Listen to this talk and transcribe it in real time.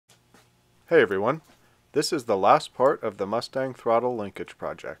Hey everyone, this is the last part of the Mustang Throttle Linkage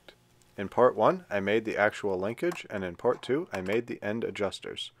project. In part 1 I made the actual linkage, and in part 2 I made the end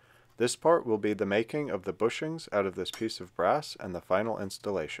adjusters. This part will be the making of the bushings out of this piece of brass and the final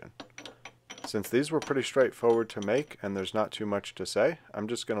installation. Since these were pretty straightforward to make and there's not too much to say, I'm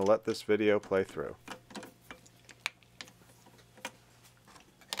just going to let this video play through.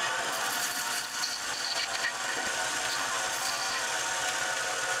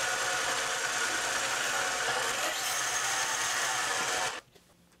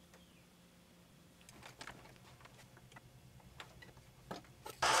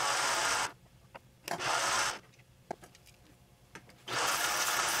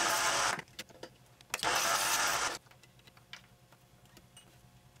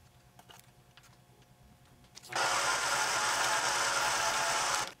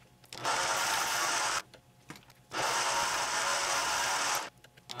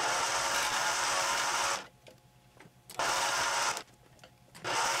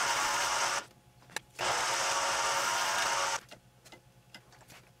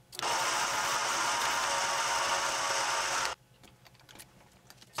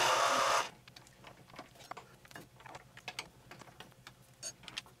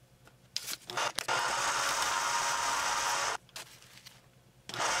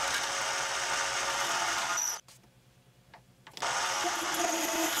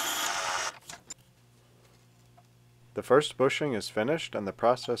 The first bushing is finished and the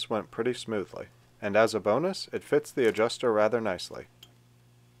process went pretty smoothly, and as a bonus, it fits the adjuster rather nicely.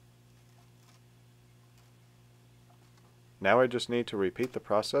 Now I just need to repeat the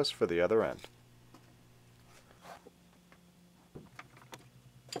process for the other end.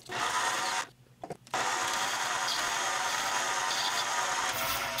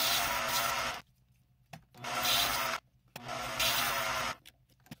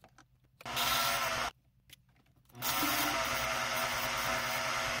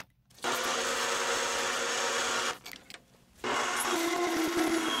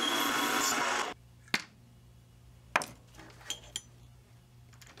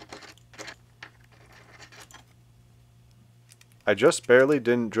 I just barely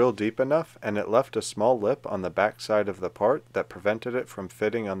didn't drill deep enough, and it left a small lip on the back side of the part that prevented it from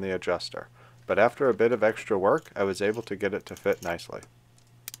fitting on the adjuster, but after a bit of extra work I was able to get it to fit nicely.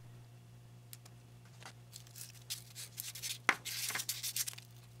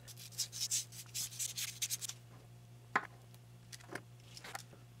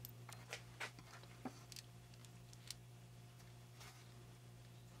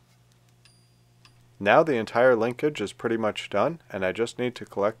 Now the entire linkage is pretty much done, and I just need to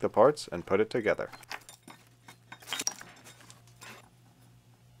collect the parts and put it together.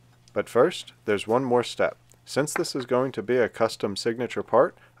 But first, there's one more step. Since this is going to be a custom signature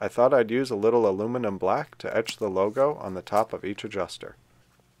part, I thought I'd use a little aluminum black to etch the logo on the top of each adjuster.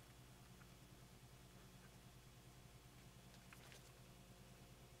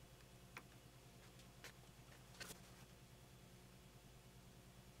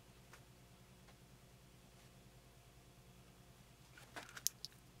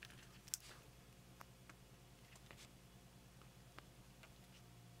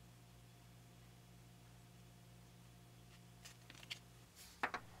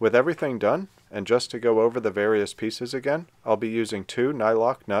 With everything done, and just to go over the various pieces again, I'll be using 2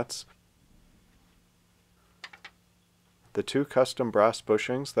 nylock nuts, the 2 custom brass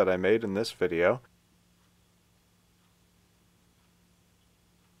bushings that I made in this video,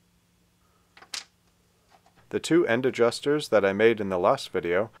 the 2 end adjusters that I made in the last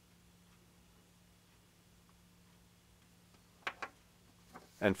video,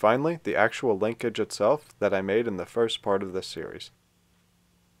 and finally the actual linkage itself that I made in the first part of this series.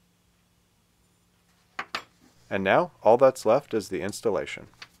 And now, all that's left is the installation.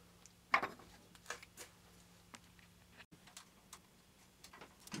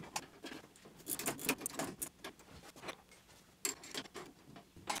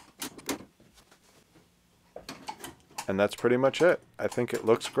 And that's pretty much it. I think it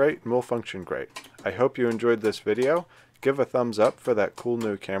looks great and will function great. I hope you enjoyed this video. Give a thumbs up for that cool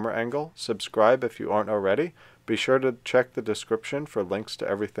new camera angle. Subscribe if you aren't already. Be sure to check the description for links to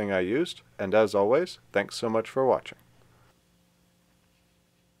everything I used. And as always, thanks so much for watching.